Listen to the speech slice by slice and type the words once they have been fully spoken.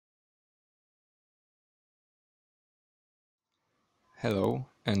Hello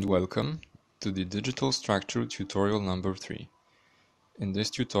and welcome to the digital structure tutorial number 3. In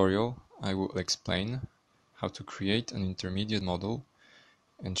this tutorial, I will explain how to create an intermediate model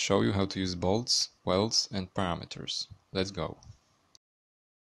and show you how to use bolts, welds and parameters. Let's go.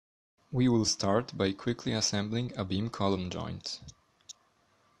 We will start by quickly assembling a beam column joint.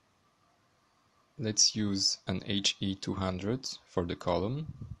 Let's use an HE200 for the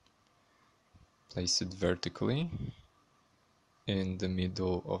column. Place it vertically in the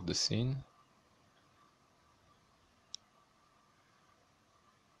middle of the scene.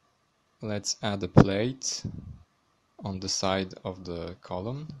 Let's add a plate on the side of the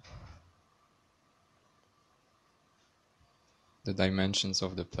column. The dimensions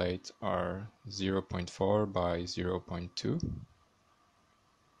of the plate are 0.4 by 0.2.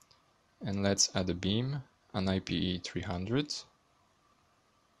 And let's add a beam, an IPE 300.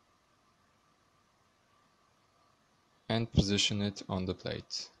 And position it on the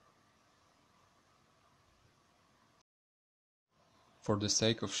plate. For the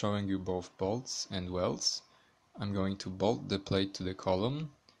sake of showing you both bolts and welds, I'm going to bolt the plate to the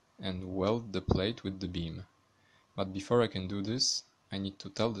column and weld the plate with the beam. But before I can do this, I need to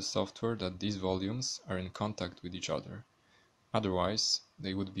tell the software that these volumes are in contact with each other. Otherwise,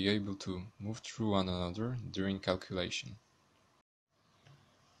 they would be able to move through one another during calculation.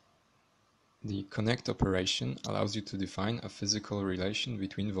 The connect operation allows you to define a physical relation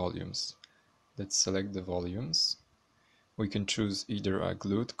between volumes. Let's select the volumes. We can choose either a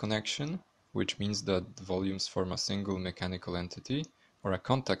glued connection, which means that the volumes form a single mechanical entity, or a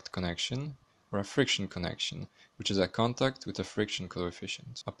contact connection, or a friction connection, which is a contact with a friction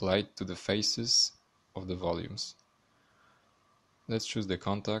coefficient applied to the faces of the volumes. Let's choose the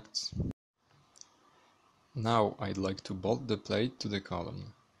contacts. Now I'd like to bolt the plate to the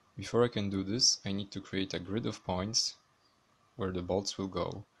column. Before I can do this, I need to create a grid of points where the bolts will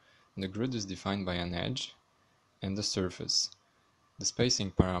go. The grid is defined by an edge and a surface. The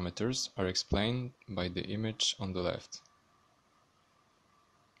spacing parameters are explained by the image on the left.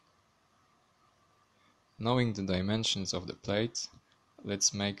 Knowing the dimensions of the plate,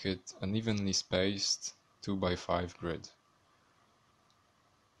 let's make it an evenly spaced 2x5 grid.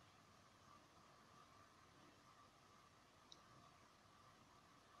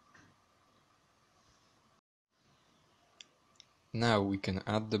 Now we can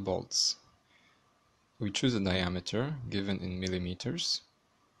add the bolts. We choose a diameter, given in millimeters,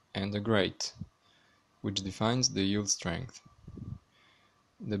 and a grade, which defines the yield strength.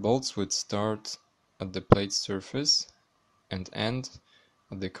 The bolts would start at the plate's surface and end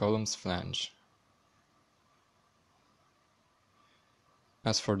at the column's flange.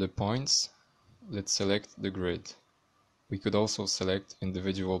 As for the points, let's select the grid. We could also select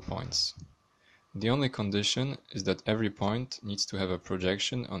individual points. The only condition is that every point needs to have a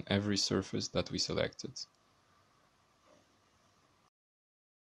projection on every surface that we selected.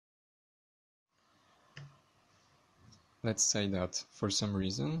 Let's say that, for some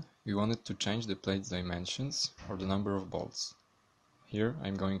reason, we wanted to change the plate's dimensions or the number of bolts. Here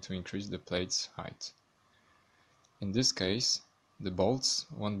I'm going to increase the plate's height. In this case, the bolts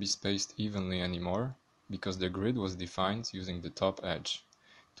won't be spaced evenly anymore because the grid was defined using the top edge.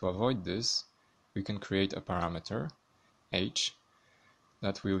 To avoid this, we can create a parameter, h,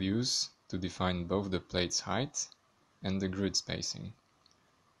 that we'll use to define both the plate's height and the grid spacing.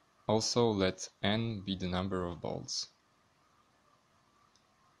 Also, let n be the number of bolts.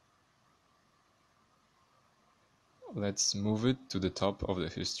 Let's move it to the top of the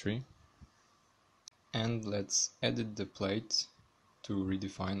history and let's edit the plate to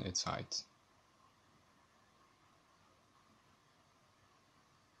redefine its height.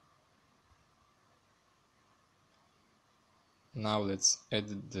 Now let's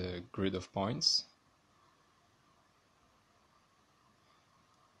edit the grid of points.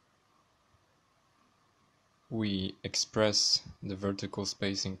 We express the vertical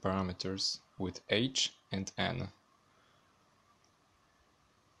spacing parameters with h and n.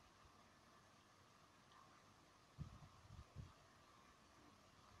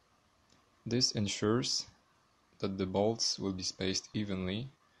 This ensures that the bolts will be spaced evenly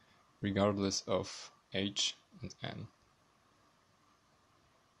regardless of h and n.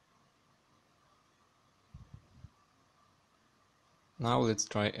 Now let's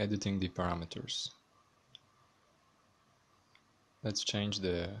try editing the parameters. Let's change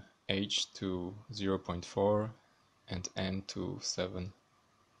the h to 0.4 and n to 7.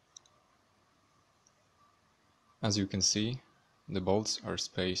 As you can see, the bolts are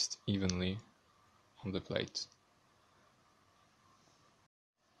spaced evenly on the plate.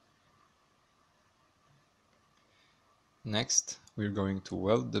 Next, we're going to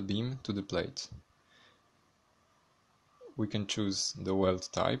weld the beam to the plate. We can choose the weld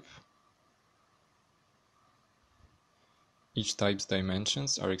type. Each type's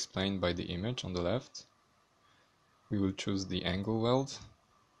dimensions are explained by the image on the left. We will choose the angle weld.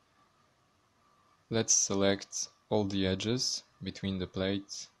 Let's select all the edges between the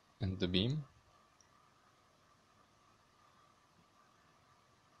plate and the beam.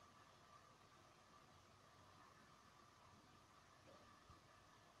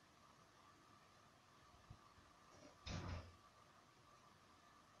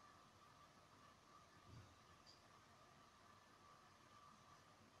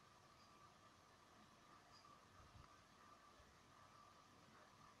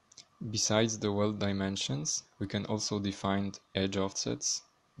 Besides the weld dimensions, we can also define edge offsets,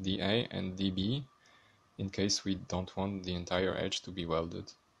 dA and dB, in case we don't want the entire edge to be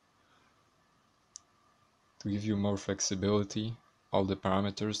welded. To give you more flexibility, all the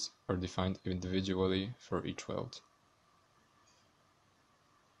parameters are defined individually for each weld.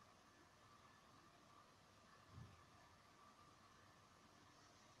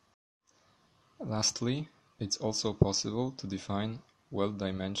 Lastly, it's also possible to define weld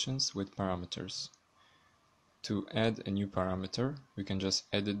dimensions with parameters. To add a new parameter, we can just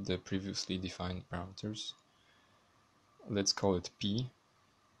edit the previously defined parameters. Let's call it P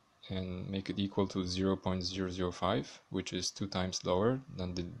and make it equal to 0.005, which is 2 times lower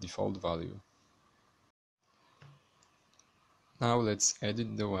than the default value. Now let's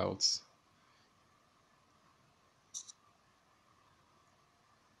edit the welds.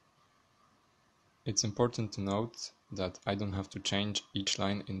 It's important to note that I don't have to change each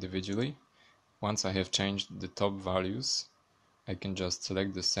line individually. Once I have changed the top values, I can just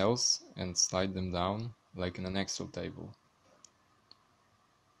select the cells and slide them down like in an Excel table.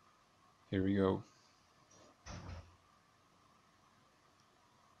 Here we go.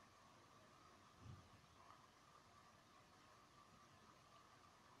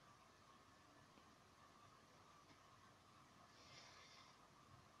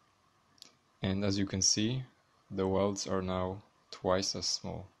 And as you can see, the welds are now twice as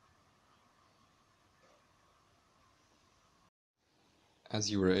small.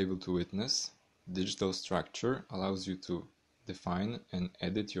 As you were able to witness, digital structure allows you to define and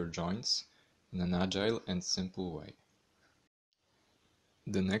edit your joints in an agile and simple way.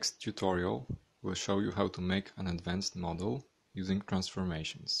 The next tutorial will show you how to make an advanced model using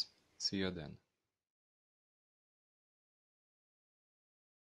transformations. See you then.